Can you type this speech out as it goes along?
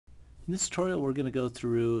In this tutorial, we're going to go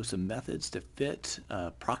through some methods to fit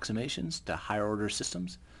approximations to higher order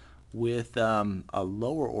systems with a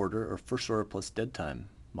lower order or first order plus dead time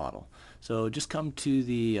model. So just come to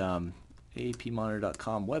the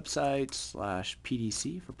APMonitor.com website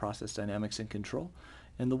 /PDC for process dynamics and control.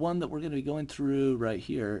 And the one that we're going to be going through right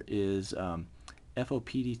here is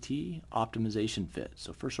FOPDT optimization fit.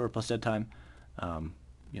 So first order plus dead time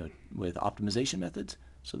with optimization methods.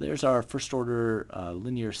 So there's our first order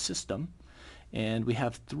linear system, and we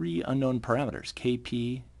have three unknown parameters,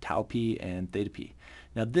 Kp, tau p, and theta p.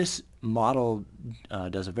 Now this model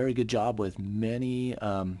does a very good job with many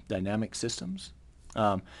dynamic systems,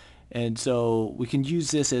 and so we can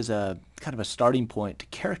use this as a kind of a starting point to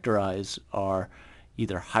characterize our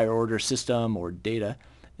either higher order system or data,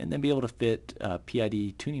 and then be able to fit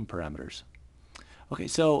PID tuning parameters. Okay,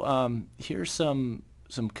 so here's some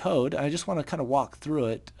code. I just want to kind of walk through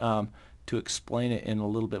it to explain it in a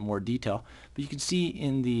little bit more detail. But you can see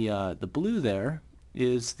in the blue there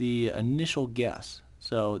is the initial guess.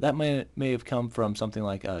 So that may have come from something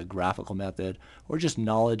like a graphical method or just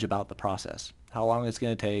knowledge about the process, how long it's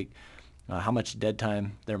going to take, how much dead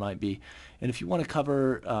time there might be. And if you want to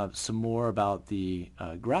cover some more about the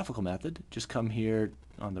graphical method, just come here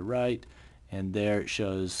on the right, and there it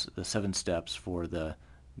shows the 7 steps for the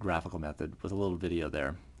graphical method with a little video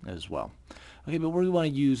there as well. Okay, but we want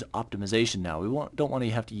to use optimization now. We don't want to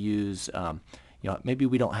have to use, maybe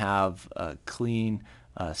we don't have clean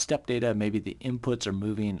step data. Maybe the inputs are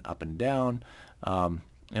moving up and down, and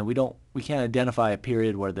we can't identify a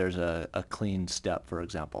period where there's a clean step, for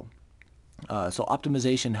example. So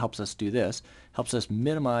optimization helps us do this. Helps us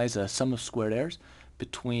minimize a sum of squared errors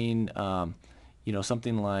between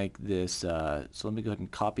something like this. So let me go ahead and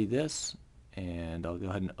copy this, and I'll go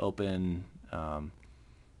ahead and open, okay,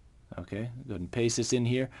 go ahead and paste this in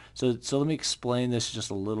here. So let me explain this just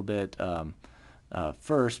a little bit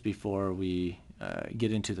first before we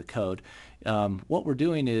get into the code. What we're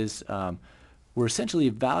doing is we're essentially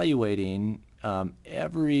evaluating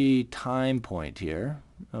every time point here.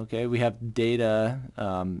 Okay, we have data,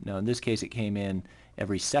 now in this case it came in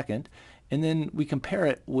every second, and then we compare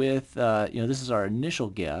it with, this is our initial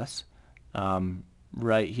guess.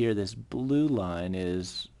 Right here, this blue line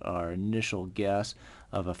is our initial guess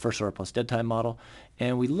of a first order plus dead time model,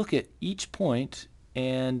 and we look at each point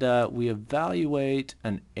and we evaluate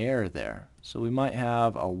an error there. So we might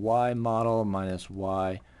have a y model minus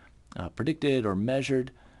y predicted or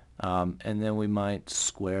measured, and then we might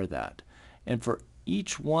square that. And for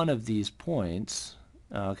each one of these points,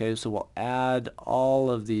 okay, so we'll add all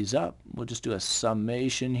of these up. We'll just do a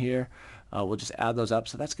summation here. We'll just add those up.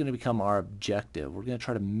 So that's going to become our objective. We're going to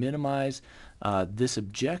try to minimize this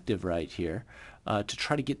objective right here to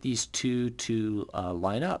try to get these two to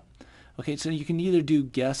line up. Okay, so you can either do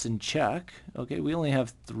guess and check. Okay, we only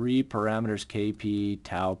have 3 parameters, Kp,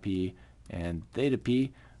 tau p, and theta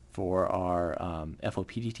p for our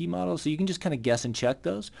FOPDT model. So you can just kind of guess and check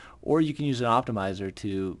those, or you can use an optimizer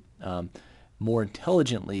to more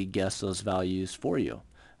intelligently guess those values for you.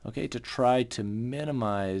 Okay, to try to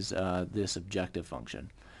minimize this objective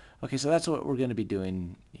function. Okay, so that's what we're going to be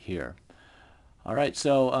doing here. All right,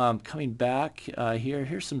 so coming back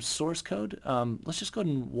here's some source code. Let's just go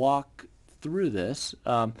ahead and walk through this.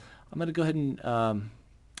 I'm going to go ahead and,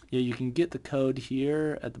 you can get the code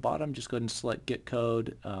here at the bottom. Just go ahead and select Get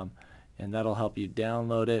Code, and that'll help you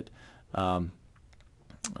download it.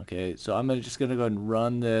 Okay, so I'm just going to go ahead and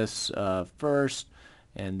run this first,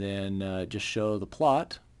 and then just show the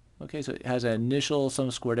plot. Okay, so it has an initial sum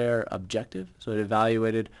of squared error objective, so it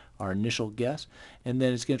evaluated our initial guess, and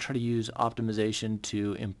then it's going to try to use optimization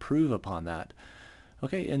to improve upon that.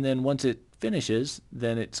 Okay, and then once it finishes,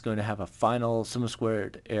 then it's going to have a final sum of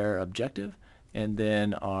squared error objective, and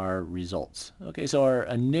then our results. Okay, so our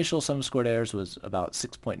initial sum of squared errors was about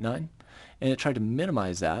 6.9, and it tried to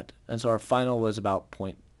minimize that, and so our final was about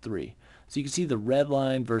 0.3. So you can see the red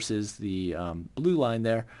line versus the blue line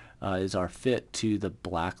there is our fit to the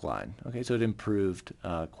black line. Okay, so it improved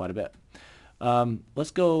quite a bit.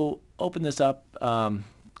 Let's go open this up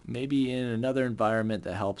maybe in another environment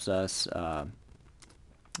that helps us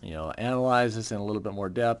analyze this in a little bit more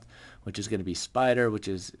depth, which is going to be Spider, which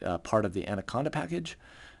is part of the Anaconda package.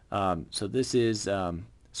 So this is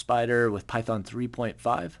Spider with Python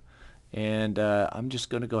 3.5. And I'm just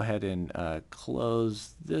going to go ahead and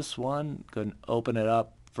close this one, go ahead and open it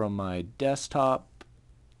up from my desktop.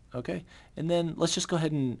 Okay, and then let's just go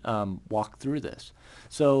ahead and walk through this.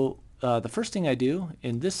 So the first thing I do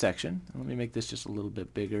in this section, let me make this just a little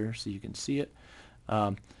bit bigger so you can see it,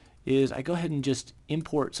 is I go ahead and just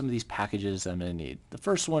import some of these packages I'm going to need. The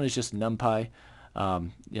first one is just NumPy.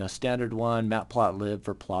 Standard one, matplotlib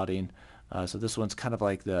for plotting. So this one's kind of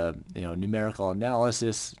like the numerical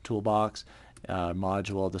analysis toolbox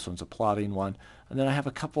module. This one's a plotting one. And then I have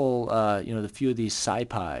a couple, the few of these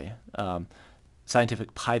SciPy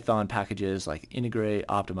scientific Python packages like integrate,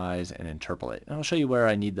 optimize, and interpolate. And I'll show you where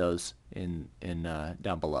I need those in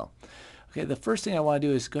down below. Okay, the first thing I want to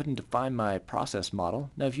do is go ahead and define my process model.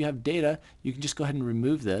 Now, if you have data, you can just go ahead and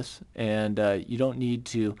remove this, and you don't need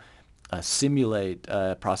to simulate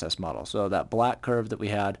a process model. So that black curve that we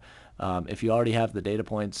had, if you already have the data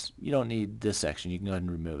points, you don't need this section. You can go ahead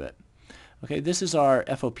and remove it. Okay, this is our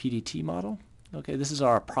FOPDT model. Okay, this is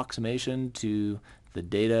our approximation to the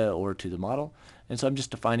data or to the model. And so I'm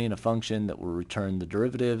just defining a function that will return the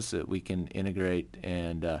derivatives that we can integrate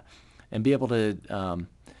and be able to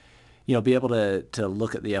to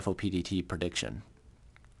look at the FOPDT prediction.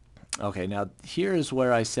 Okay, now here's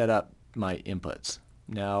where I set up my inputs.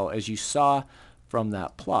 Now, as you saw from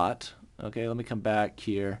that plot, okay, let me come back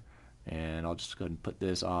here, and I'll just go ahead and put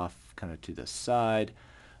this off kind of to the side.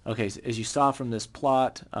 Okay, so as you saw from this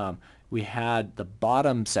plot, we had the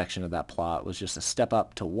bottom section of that plot was just a step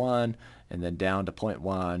up to 1, and then down to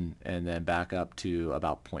 0.1, and then back up to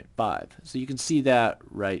about 0.5. So you can see that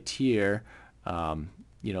right here.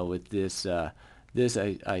 With this,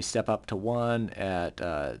 I step up to 1 at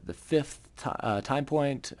the 5th time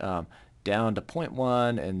point, down to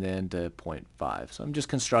 0.1, and then to 0.5. So I'm just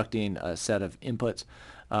constructing a set of inputs.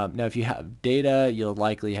 Now, if you have data, you'll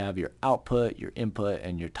likely have your output, your input,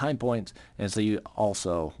 and your time points, and so you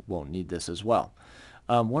also won't need this as well.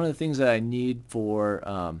 One of the things that I need for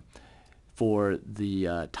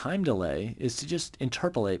the time delay is to just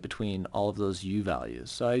interpolate between all of those u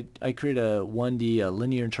values. So I create a 1D, a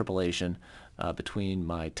linear interpolation between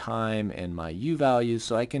my time and my u values,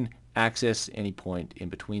 so I can access any point in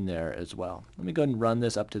between there as well. Let me go ahead and run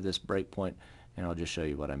this up to this breakpoint, and I'll just show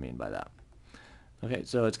you what I mean by that. Okay,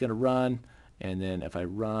 so it's going to run, and then if I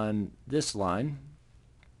run this line,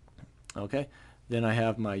 okay, then I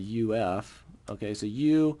have my UF. Okay, so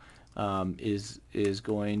U is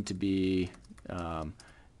going to be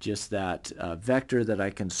just that vector that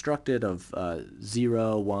I constructed of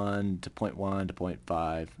 0, 1 to 0.1 to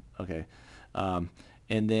 0.5. Okay,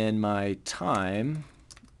 and then my time.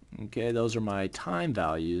 Okay, those are my time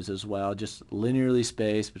values as well, just linearly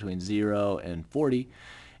spaced between 0 and 40.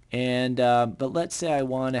 And but let's say I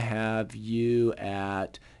want to have u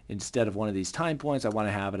at, instead of one of these time points, I want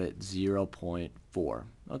to have it at 0.4.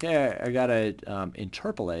 Okay, I got to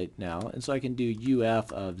interpolate now, and so I can do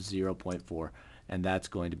UF of 0.4, and that's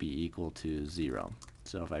going to be equal to 0.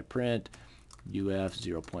 So if I print UF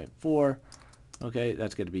 0.4, okay,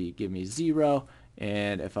 that's going to give me 0.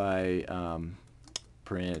 And if I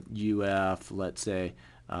print UF, let's say,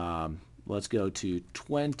 let's go to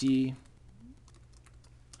 20.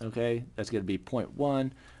 Okay, that's going to be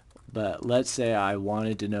 0.1, but let's say I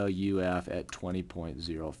wanted to know UF at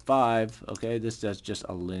 20.05. Okay, this does just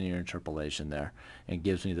a linear interpolation there and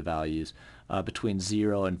gives me the values between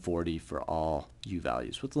 0 and 40 for all U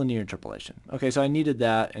values with linear interpolation. Okay, so I needed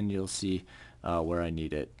that, and you'll see where I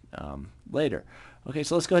need it later. Okay,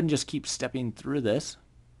 so let's go ahead and just keep stepping through this.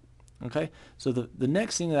 Okay, so the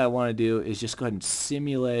next thing that I want to do is just go ahead and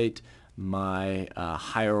simulate my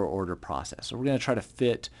higher order process. So we're going to try to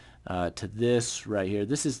fit to this right here.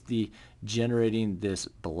 This is the generating this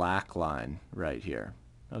black line right here.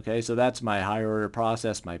 Okay, so that's my higher order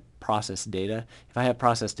process, my process data. If I have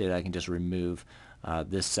process data, I can just remove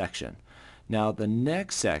this section. Now the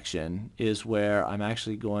next section is where I'm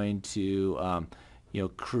actually going to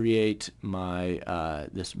create my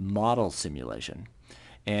this model simulation.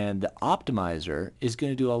 And the optimizer is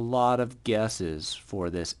going to do a lot of guesses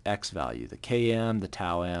for this x value, the km, the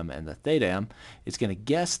tau m, and the theta m. It's going to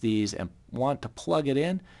guess these and want to plug it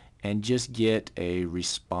in and just get a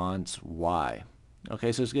response y.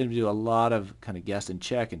 Okay, so it's going to do a lot of kind of guess and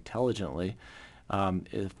check intelligently.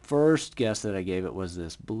 The first guess that I gave it was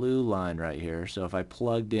this blue line right here. So if I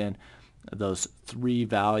plugged in those 3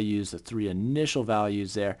 values, the 3 initial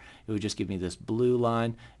values there, it would just give me this blue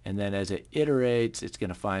line, and then as it iterates, it's going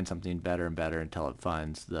to find something better and better until it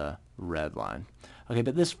finds the red line. Okay,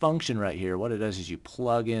 but this function right here, what it does is you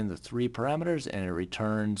plug in the 3 parameters and it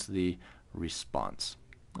returns the response.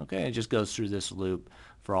 Okay, it just goes through this loop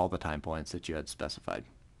for all the time points that you had specified.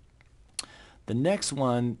 The next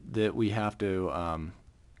one that we have to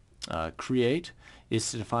create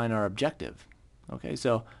is to define our objective. Okay,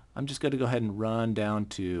 so I'm just going to go ahead and run down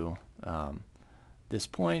to this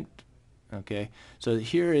point. Okay, so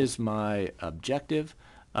here is my objective,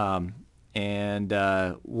 and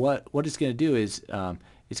what it's going to do is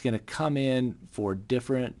it's going to come in for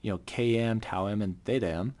different, km, tau m, and theta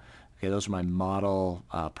m. Okay, those are my model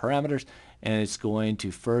parameters, and it's going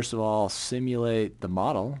to first of all simulate the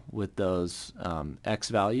model with those x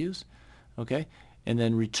values, okay, and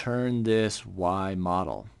then return this y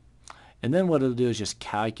model. And then what it'll do is just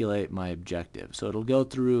calculate my objective. So it'll go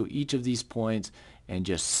through each of these points and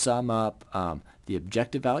just sum up the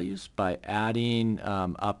objective values by adding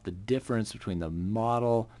up the difference between the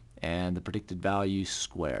model and the predicted value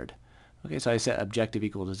squared. Okay, so I set objective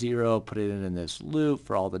equal to 0, put it in this loop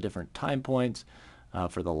for all the different time points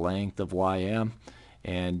for the length of ym,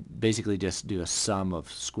 and basically just do a sum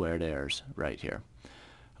of squared errors right here.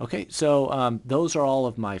 Okay, so those are all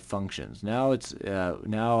of my functions. Now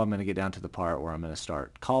now I'm going to get down to the part where I'm going to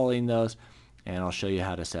start calling those, and I'll show you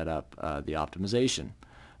how to set up the optimization.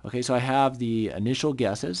 Okay, so I have the initial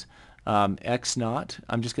guesses. X naught,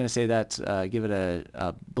 I'm just going to say that's, give it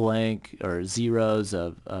a blank or zeros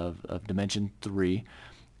of dimension 3.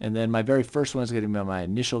 And then my very first one is going to be my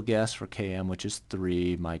initial guess for km, which is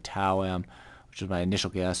 3, my tau m, which is my initial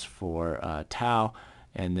guess for tau,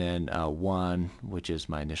 and then 1, which is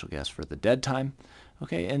my initial guess for the dead time.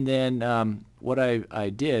 Okay, and then what I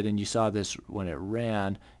did, and you saw this when it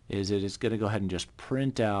ran, is that it's going to go ahead and just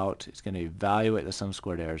print out, it's going to evaluate the sum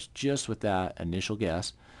squared errors just with that initial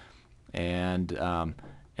guess, and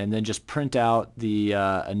then just print out the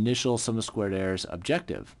initial sum of squared errors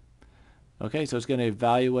objective. Okay, so it's going to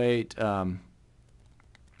evaluate that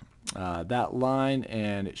line,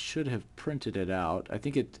 and it should have printed it out. I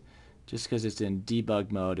think it, just because it's in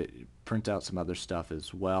debug mode, it prints out some other stuff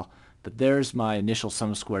as well. But there's my initial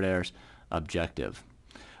sum of squared errors objective.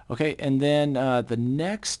 Okay, and then the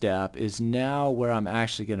next step is now where I'm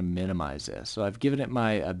actually going to minimize this. So I've given it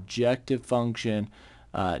my objective function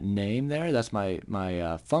name there. That's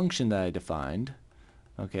my function that I defined.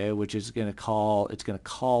 Okay, which is going to call, it's going to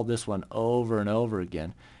call this one over and over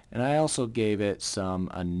again. And I also gave it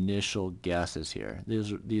some initial guesses here.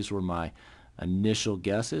 These were my initial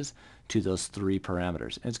guesses to those 3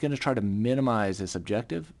 parameters. And it's going to try to minimize this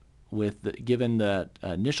objective with given the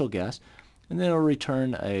initial guess, and then it'll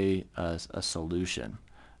return a solution.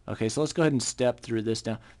 Okay, so let's go ahead and step through this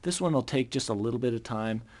now. This one will take just a little bit of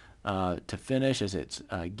time to finish, as it's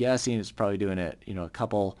guessing. It's probably doing it, a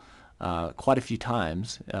couple, quite a few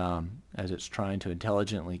times as it's trying to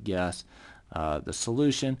intelligently guess the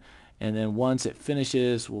solution. And then once it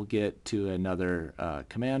finishes, we'll get to another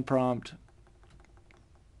command prompt.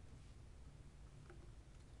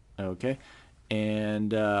 Okay,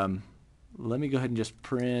 and let me go ahead and just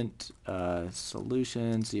print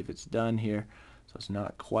solution, see if it's done here. So it's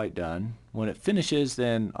not quite done. When it finishes,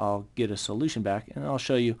 then I'll get a solution back, and I'll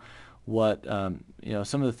show you what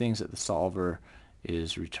some of the things that the solver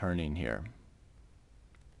is returning here.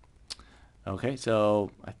 Okay,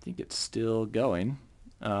 so I think it's still going.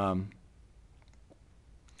 Maybe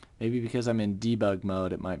because I'm in debug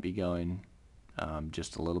mode, it might be going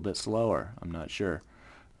just a little bit slower. I'm not sure.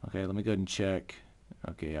 Okay, let me go ahead and check.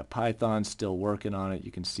 Okay, Python's still working on it.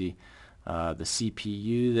 You can see the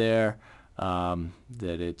CPU there,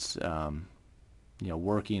 that it's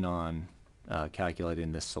working on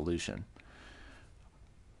calculating this solution.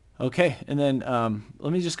 Okay, and then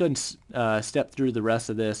let me just go ahead and step through the rest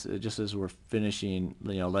of this just as we're finishing,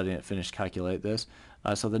 letting it finish calculate this.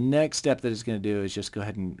 So the next step that it's going to do is just go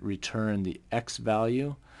ahead and return the x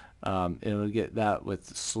value. It'll get that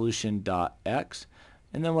with solution.x.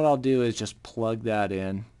 And then what I'll do is just plug that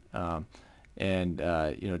in and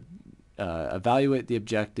evaluate the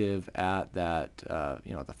objective at that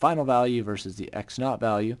the final value versus the x naught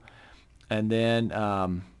value. And then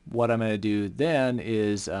what I'm going to do then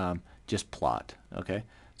is just plot. Okay,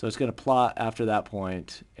 so it's going to plot after that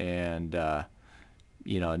point, and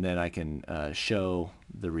and then I can show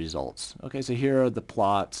the results. Okay, so here are the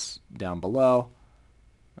plots down below.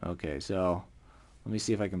 Okay, so let me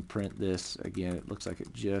see if I can print this again. It looks like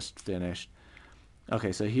it just finished.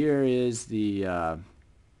 Okay, so here is the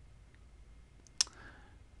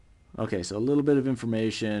okay, so a little bit of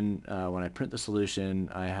information. When I print the solution,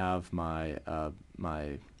 I have my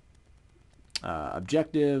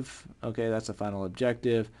objective. Okay, that's the final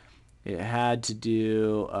objective. It had to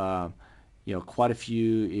do quite a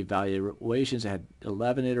few evaluations. It had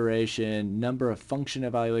 11 iteration, number of function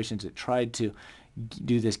evaluations. It tried to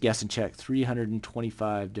do this guess and check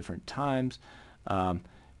 325 different times.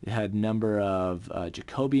 It had number of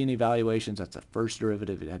Jacobian evaluations. That's the first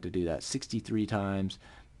derivative. It had to do that 63 times.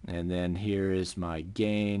 And then here is my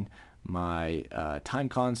gain, my time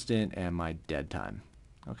constant, and my dead time.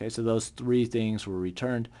 Okay, so those 3 things were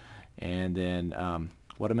returned. And then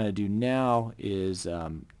what I'm going to do now is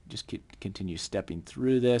just continue stepping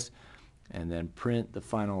through this, and then print the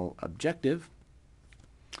final objective.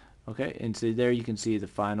 Okay, and so there you can see the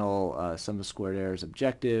final sum of squared errors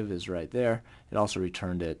objective is right there. It also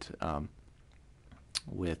returned it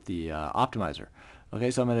with the optimizer. Okay,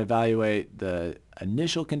 so I'm going to evaluate the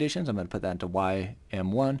initial conditions. I'm going to put that into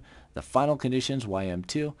YM1, the final conditions,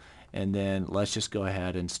 YM2, and then let's just go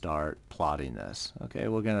ahead and start plotting this. Okay,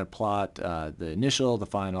 we're going to plot the initial, the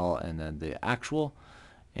final, and then the actual,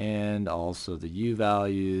 and also the U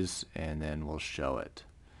values, and then we'll show it.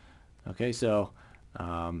 Okay, so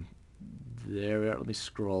there, let me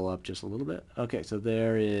scroll up just a little bit. Okay, so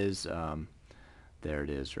there it is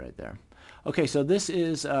right there. Okay, so this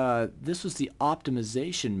was the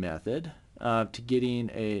optimization method to getting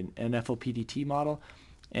an FOPDT model,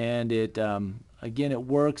 and it again, it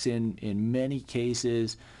works in many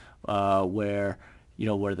cases where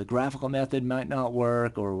where the graphical method might not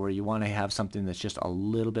work, or where you want to have something that's just a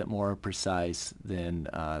little bit more precise than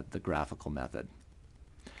the graphical method.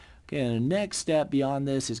 Okay, and the next step beyond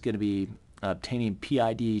this is going to be obtaining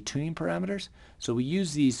PID tuning parameters. So we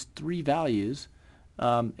use these three values,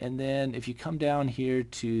 and then if you come down here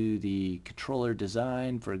to the controller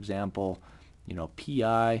design, for example,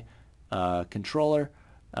 PI controller.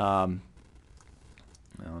 Now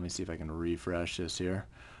let me see if I can refresh this here.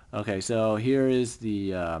 Okay, so here is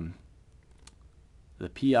the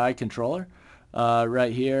PI controller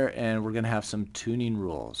right here, and we're going to have some tuning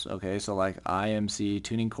rules. Okay, so like IMC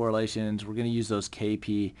tuning correlations, we're going to use those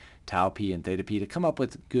KP, tau P, and theta P to come up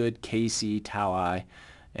with good KC, tau I,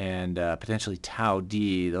 and potentially tau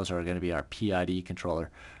D. Those are going to be our PID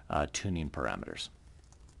controller tuning parameters.